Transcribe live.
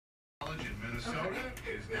Minnesota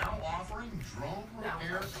is now offering drone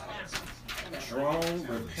repair classes. Drone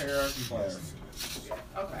repair classes.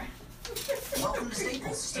 Okay. Welcome to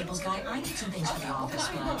Staples. Staples guy, I need some things for the office,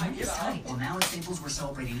 but it's tight. Well, now at Staples, we're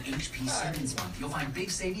celebrating HP Savings Month. You'll find big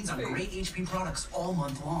savings on great HP products all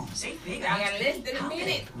month long. Save big. I got less than a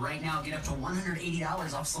minute. Right now, get up to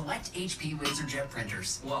 $180 off select HP LaserJet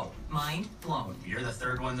printers. Whoa, mind blown. You're the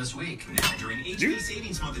third one this week. Now, during HP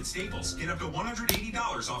Savings Month at Staples, get up to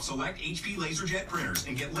 $180 off select HP LaserJet printers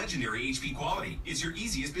and get legendary HP quality. It's your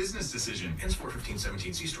easiest business decision. Ends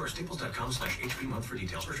 4/15/17. See store staples.com/HP month for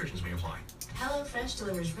details. Restrictions may apply. HelloFresh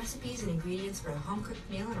delivers recipes and ingredients for a home-cooked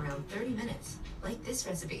meal in around 30 minutes. Like this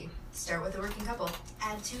recipe. Start with a working couple.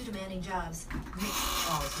 Add 2 demanding jobs. Mix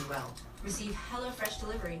all too well. Receive HelloFresh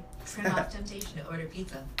delivery. Trim off temptation to order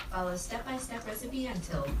pizza. Follow step-by-step recipe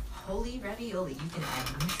until holy ravioli. You can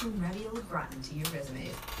add mushroom ravioli gratin to your resume.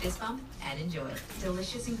 Fist bump and enjoy.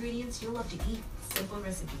 Delicious ingredients you'll love to eat. Simple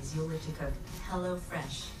recipes you'll live to cook.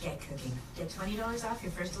 HelloFresh. Get cooking. Get $20 off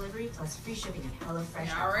your first delivery plus free shipping at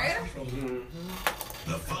HelloFresh. All right.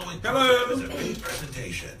 The following program is a paid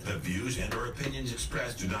presentation. The views and/or opinions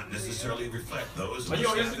expressed do not necessarily reflect those of the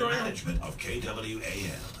staff and management of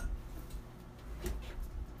KWAM.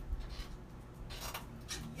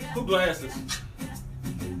 Who glasses?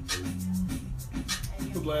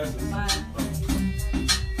 Who glasses?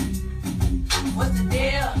 What's the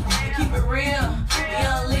deal? Keep it real. We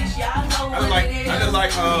unleash, y'all know what it is. I just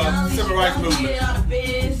like civil rights movement. We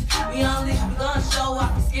unleash, we gonna show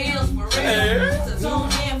off the skills for real. So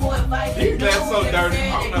tune in for advice. These glasses so dirty. I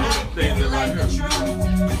don't know who things are right here.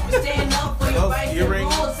 Stand up for your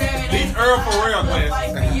rights. These Earl Pharrell glasses.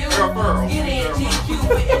 Earl Pharrell. Get in GQ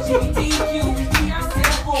with LGBTQ.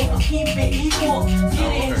 Keep it equal.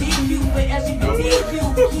 Get in GQ with LGBTQ.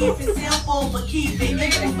 Keep it simple, but keep it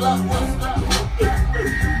equal.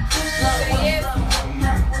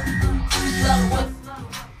 Love what's love.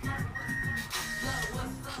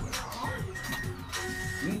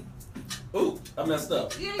 Ooh, I messed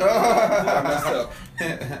up. I messed up.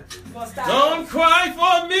 Don't cry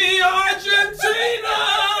for me, Argentina.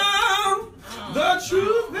 The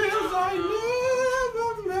truth is I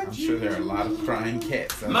never met I'm you. sure there are a lot of crying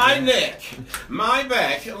cats. My neck, my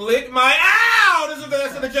back, lick my ow! This is the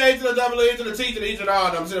S to the K to the double E to the T to the E to the R.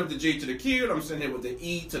 And I'm sitting with the G to the Q. And I'm sitting here with the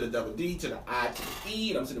E to the double D to the I to the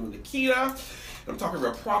E. And I'm sitting with the Kita. I'm talking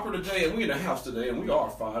real proper today. And we in the house today. And we are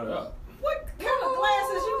fired up. What kind of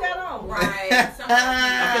glasses you got on? Right. I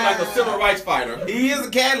feel like a civil rights fighter. He is a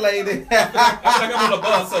cat lady. I feel like I'm on the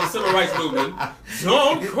bus of the civil rights movement.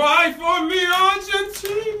 Don't cry for me,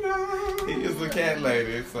 Argentina. He is a cat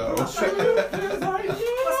lady, so. What's going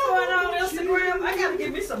on Instagram? I gotta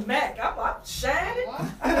give me some MAC. I'm shining.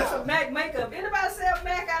 I got some MAC makeup. Anybody sell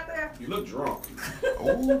MAC out there? You look drunk.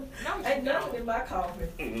 Ooh. Ain't nothing in my coffee.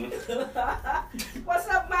 Mm-hmm. What's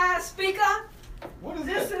up, my speaker? What is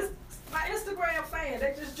This that? is my Instagram fan.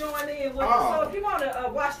 They just joined in with us. So if you want to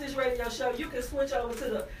watch this radio show, you can switch over to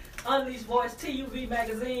the Unleashed Voice TUV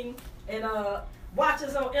magazine and watch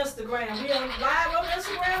us on Instagram. We are live on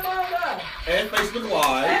Instagram And Facebook and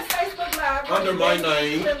Live. Facebook Live. Under my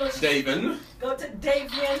name, Davian. Go to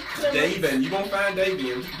Davian Clemens. Davian. You gonna find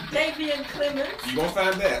Davian. Davian Clemens. You gonna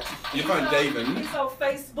find that. You find Davian. He's on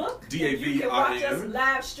Facebook. D-A-V-I-N. You can watch us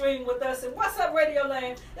live stream with us. And what's up, Radio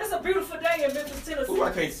Land? It's a beautiful day in Memphis, Tennessee. Ooh,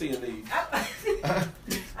 I can't see in these.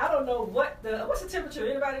 I don't know what's the temperature.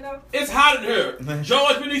 Anybody know? It's hot in here.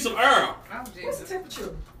 George, we need some air. What's the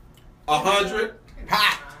temperature? 100.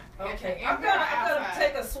 Hot. Okay, I'm gonna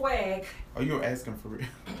take a swag. Oh, you were asking for real.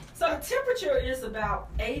 So the temperature is about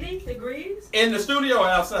 80 degrees In the studio or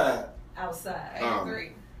outside? outside.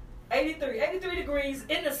 83 degrees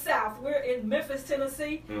in the south. We're in Memphis,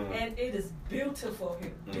 Tennessee, and it is beautiful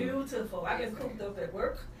here. Beautiful. I've been cooped up at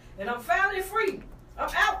work, and I'm finally free.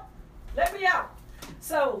 I'm out. Let me out.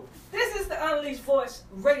 So this is the Unleashed Voice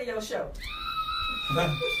radio show.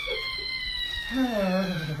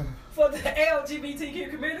 For the LGBTQ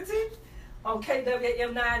community on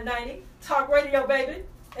KWM 990 Talk Radio, baby.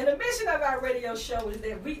 And the mission of our radio show is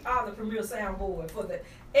that we are the premier soundboard for the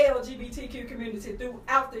LGBTQ community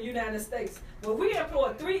throughout the United States, where we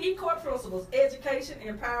employ 3 core principles: education,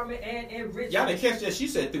 empowerment, and enrichment. Y'all didn't catch that. She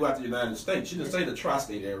said throughout the United States. She didn't say the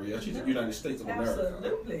tri-state area. She said United States of America.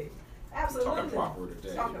 Absolutely. Talking proper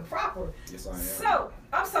today. Talking proper. Yes, I am. So,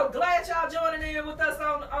 I'm so glad y'all joining in with us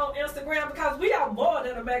on Instagram, because we are more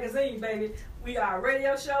than a magazine, baby. We are a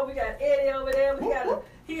radio show. We got Eddie over there.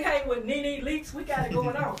 He hang with Nene Leaks. We got it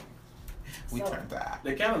going on. We turned out.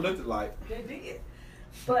 They kind of looked alike. They did.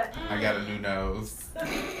 But I got a new nose.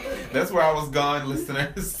 That's where I was going,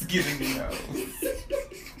 listeners. Get a new nose.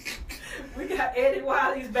 we got got Eddie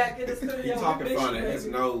Wiley's back in the studio. He's talking funny. His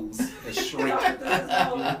nose is shrink.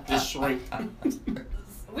 Just shrink.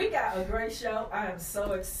 We got a great show. I am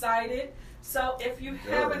so excited. So if you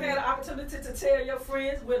haven't had an opportunity to tell your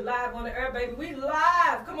friends, we're live on the air, baby. We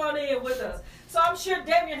live. Come on in with us. So I'm sure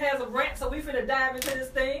Damien has a rant, so we finna dive into this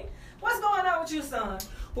thing. What's going on with you, son?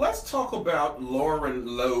 Let's talk about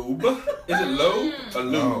Lauren Loeb. Is it Loeb or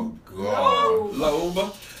Loeb? Oh, God.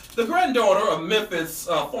 Loeb. The granddaughter of Memphis,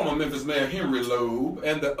 former Memphis Mayor Henry Loeb,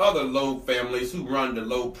 and the other Loeb families who run the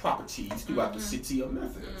Loeb properties throughout the city of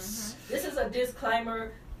Memphis. This is a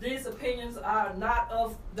disclaimer. These opinions are not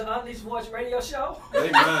of the Unleashed Voice radio show. They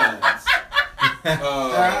mine.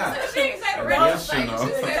 She ain't say the radio Yes, you thing. know.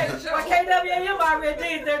 She said the show. KWM already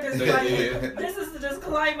did their disclaimer. did. This is the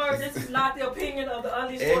disclaimer. This is not the opinion of the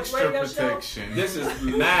Unleashed Voice Extra radio protection. This is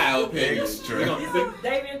my opinion. Extra. show. This is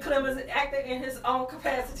David Clemens acting in his own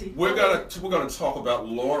capacity. We're gonna talk about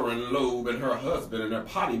Lauren Loeb and her husband and their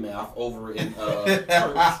potty mouth over in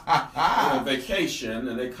Turks on vacation,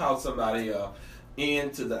 and they called somebody N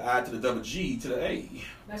to the I to the double G to the A.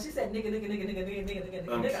 Now she said nigga.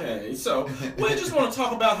 Okay, so we just want to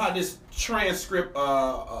talk about how this transcript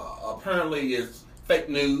apparently is fake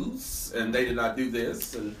news, and they did not do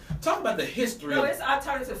this, and talk about the history. No, of, it's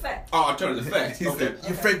alternative fact. oh, alternative facts. He Okay. said,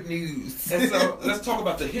 "You're fake news." And so let's talk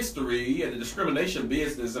about the history and the discrimination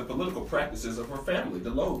business and political practices of her family,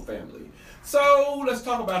 the Loeb family. So let's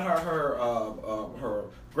talk about her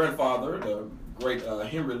grandfather, the great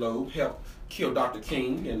Henry Loeb, helped kill Dr.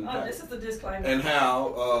 King, and This is the disclaimer. and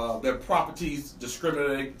how their properties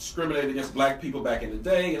discriminated against black people back in the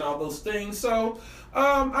day and all those things. So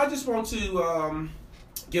I just want to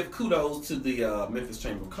give kudos to the Memphis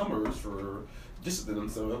Chamber of Commerce for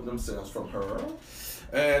distancing themselves from her.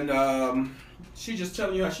 And she's just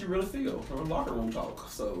telling you how she really feels, her locker room talk.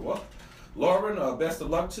 So Lauren, best of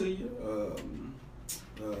luck to you.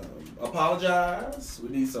 Apologize. We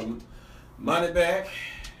need some money back.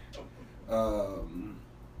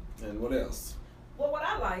 And what else? Well, what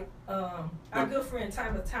I like, our good friend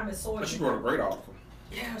Thomas Sawyer. She wrote a great article.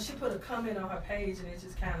 Yeah, she put a comment on her page and it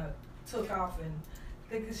just kind of took off, and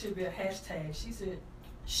I think it should be a hashtag. She said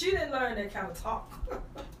she didn't learn that kind of talk.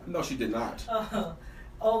 No, she did not.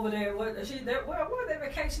 Over there, where they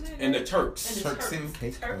vacationing? And the Turks. In the Turks and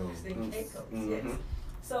Caicos. Turks and Caicos, yes.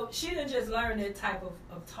 So she didn't just learn that type of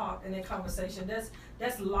talk and that conversation.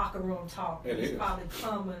 That's locker room talk. It It's is. probably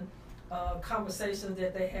common conversations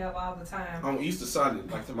that they have all the time. On Easter Sunday,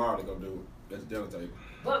 like tomorrow, they're gonna do it at the dinner table.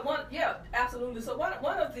 But absolutely. So one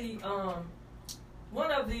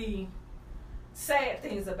of the sad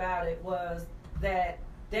things about it was that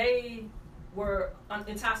they were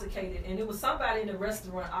intoxicated, and it was somebody in the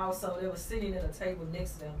restaurant also that was sitting at a table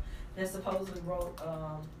next to them that supposedly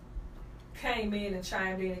came in and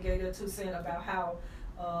chimed in and gave their 2 cents about how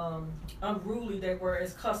unruly they were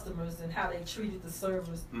as customers and how they treated the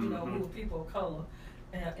servers, you know, who were people of color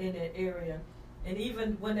in that area. And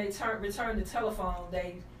even when they returned the telephone,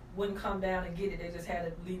 they wouldn't come down and get it. They just had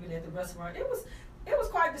to leave it at the restaurant. It was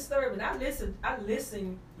quite disturbing. I listened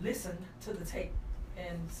to the tape,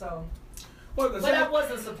 and so. But I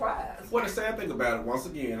wasn't surprised. Well, the sad thing about it, once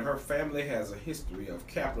again, her family has a history of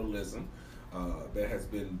capitalism that has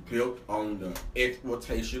been built on the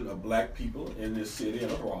exploitation of black people in this city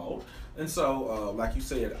and abroad. And so, like you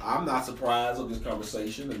said, I'm not surprised of this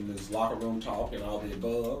conversation and this locker room talk and all the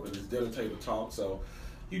above and this dinner table talk. So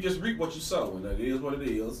you just reap what you sow, and it is what it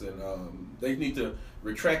is. And they need to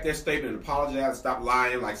retract their statement and apologize and stop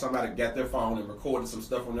lying like somebody got their phone and recorded some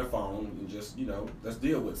stuff on their phone and just, let's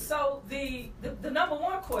deal with it. So the number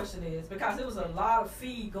one question is, because there was a lot of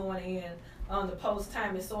feed going in on the post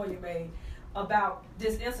Thomas Sawyer made about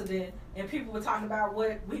this incident, and people were talking about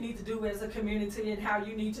what we need to do as a community and how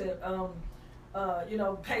you need to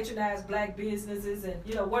patronize black businesses, and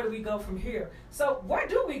where do we go from here. So where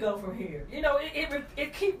do we go from here?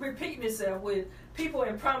 It keep repeating itself with people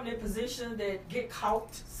in prominent positions that get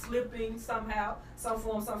caught slipping somehow, some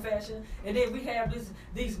form, some fashion, and then we have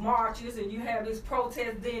these marches and you have this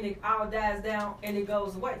protest, then it all dies down and it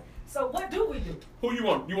goes away. So what do we do? Who you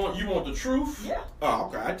want? You want the truth? Yeah. Oh,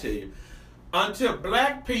 okay, I tell you. Until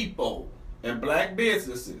black people and black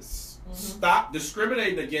businesses stop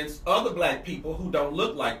discriminating against other black people who don't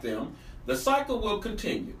look like them, the cycle will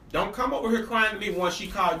continue. Don't come over here crying to me once she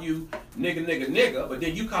called you nigga, but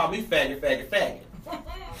then you call me faggot.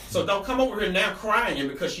 So don't come over here now crying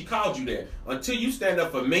because she called you that. Until you stand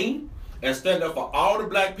up for me and stand up for all the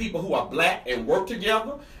black people who are black and work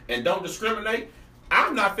together and don't discriminate,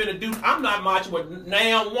 I'm not marching with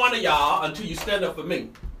now one of y'all until you stand up for me.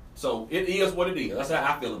 So it is what it is. That's how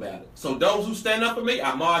I feel about it. So those who stand up for me,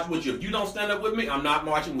 I march with you. If you don't stand up with me, I'm not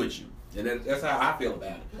marching with you. And that's how I feel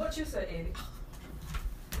about it. What you say, Eddie?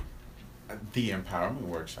 The empowerment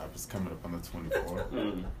workshop is coming up on the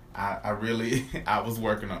 24th. I was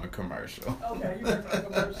working on a commercial. Okay, you worked on a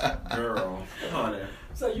commercial. Girl, honey.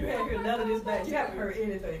 So you haven't heard none of this back. You haven't heard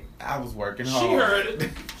anything. I was working hard. She heard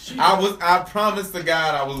it. I promised to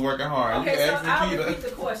God I was working hard. Okay, so I'll repeat the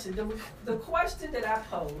question. The question that I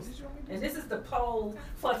posed, and this is the poll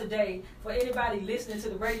for today, for anybody listening to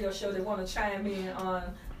the radio show that want to chime in on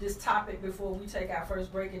this topic before we take our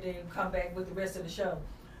first break and then come back with the rest of the show.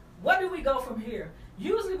 What do we go from here?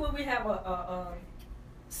 Usually when we have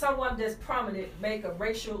someone that's prominent make a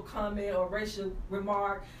racial comment or racial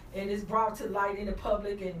remark and it's brought to light in the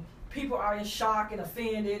public and people are in shock and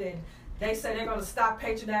offended and they say they're going to stop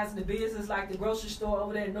patronizing the business, like the grocery store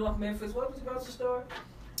over there in North Memphis. What was the grocery store?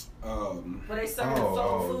 Where they serve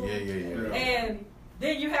soul food. Yeah. And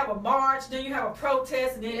then you have a march, then you have a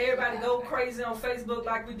protest, and then everybody go crazy on Facebook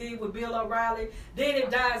like we did with Bill O'Reilly. Then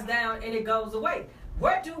it dies down and it goes away.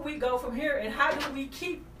 Where do we go from here, and how do we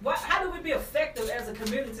how do we be effective as a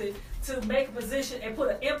community to make a position and put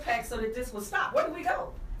an impact so that this will stop? Where do we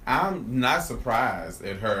go? I'm not surprised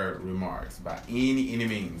at her remarks by any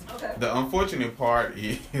means. Okay. The unfortunate part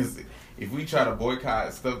is if we try to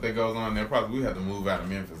boycott stuff that goes on there, probably we have to move out of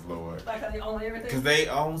Memphis, Lord. Like how they own everything? Because they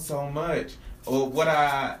own so much. What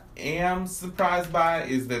I am surprised by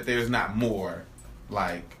is that there's not more,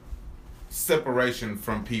 like, separation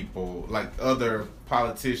from people, like other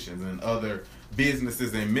politicians and other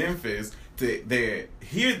businesses in Memphis, they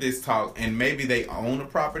hear this talk and maybe they own a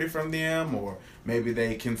property from them, or maybe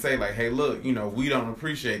they can say like, hey, look, we don't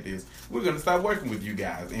appreciate this. We're going to stop working with you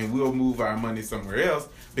guys and we'll move our money somewhere else,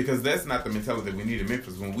 because that's not the mentality that we need in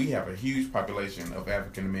Memphis when we have a huge population of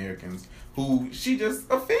African Americans who she just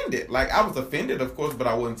offended. Like, I was offended, of course, but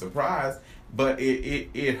I wasn't surprised. But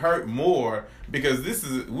it hurt more because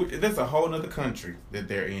that's a whole other country that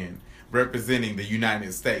they're in, representing the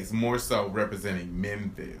United States, more so representing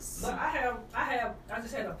Memphis. But I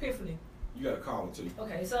just had an epiphany. You got a call too.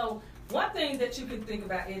 Okay, so one thing that you can think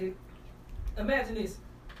about, Eddie, imagine this.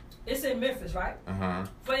 It's in Memphis, right? Uh-huh.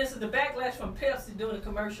 For instance, the backlash from Pepsi doing a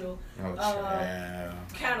commercial,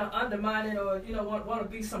 kind of undermining or, want to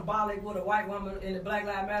be symbolic with a white woman in the Black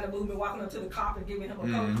Lives Matter movement walking up to the cop and giving him a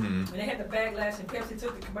coat. And they had the backlash and Pepsi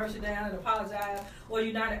took the commercial down and apologized. Or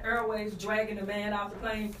United Airways dragging the man off the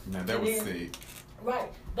plane. Now, that was sick.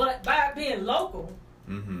 Right. But by being local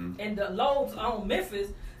and the Loeb's on Memphis,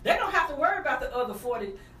 they don't have to worry about the other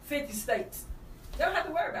 50 states. They don't have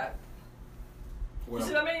to worry about it. Well, you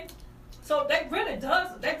see what I mean? So they really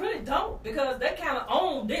don't, because they kind of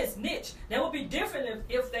own this niche. That would be different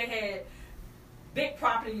if they had big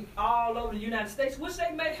property all over the United States, which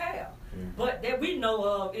they may have, but that we know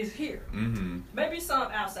of is here. Maybe some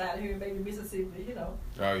outside here, maybe Mississippi,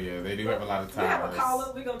 Oh yeah, they do have a lot of time. We have a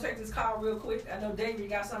caller. We're gonna take this call real quick. I know David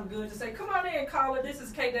got something good to say. Come on in, caller. This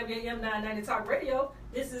is KWM 990 Talk Radio.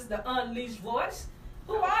 This is the Unleashed Voice.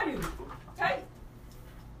 Who are you? Hey.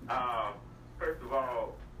 First of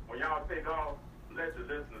all, when y'all take off, let the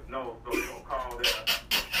listeners know so you don't call there.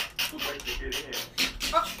 Wait to get in.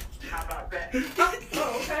 How about that?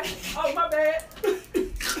 Oh, okay. Oh, my bad.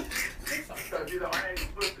 Because, I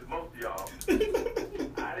ain't twisted most of y'all.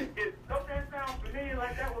 I didn't get, don't that sound familiar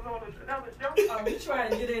like that was on another show? Oh, you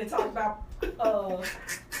trying to get in and talk about,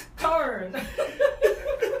 Kern. Yeah, I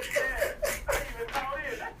didn't even call in.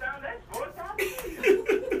 That sound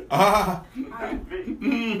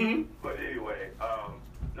me. But anyway,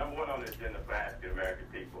 number one on the agenda for African American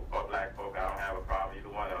people or black folk, I don't have a problem, either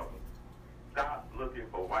one of them. Stop looking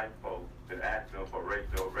for white folks and ask them for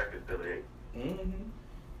racial reconciliation.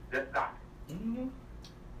 Just stop it.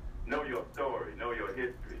 Know your story, know your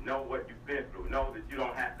history, know what you've been through, know that you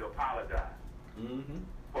don't have to apologize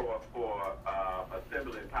for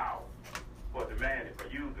assembling power, for demanding, for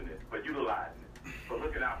using it, for utilizing it, for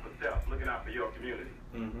looking out for self, looking out for your community.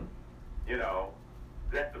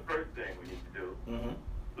 That's the first thing we need to do.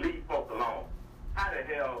 Leave folks alone. How the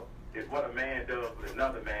hell is what a man does with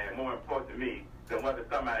another man more important to me than whether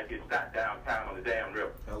somebody gets shot downtown on the damn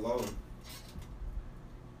river? Hello.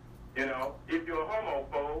 If you're a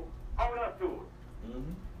homophobe, own up to it.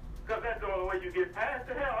 Because that's the only way you get past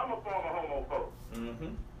the hell. I'm a former homophobe.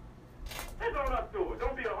 Just own up to it.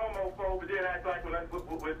 Don't be a homophobe and then act like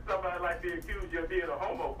when somebody like me accused you of being a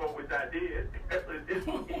homophobe, which I did.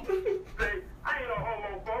 Say, I ain't a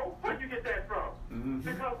homophobe. Where'd you get that from?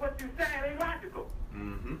 Because what you're saying ain't logical.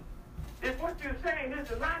 If what you're saying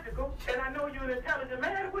isn't logical, and I know you're an intelligent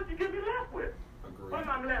man, what you get me left with? Agreed. What am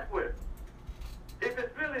I left with? If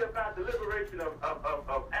it's really really about the liberation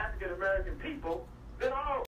of African American people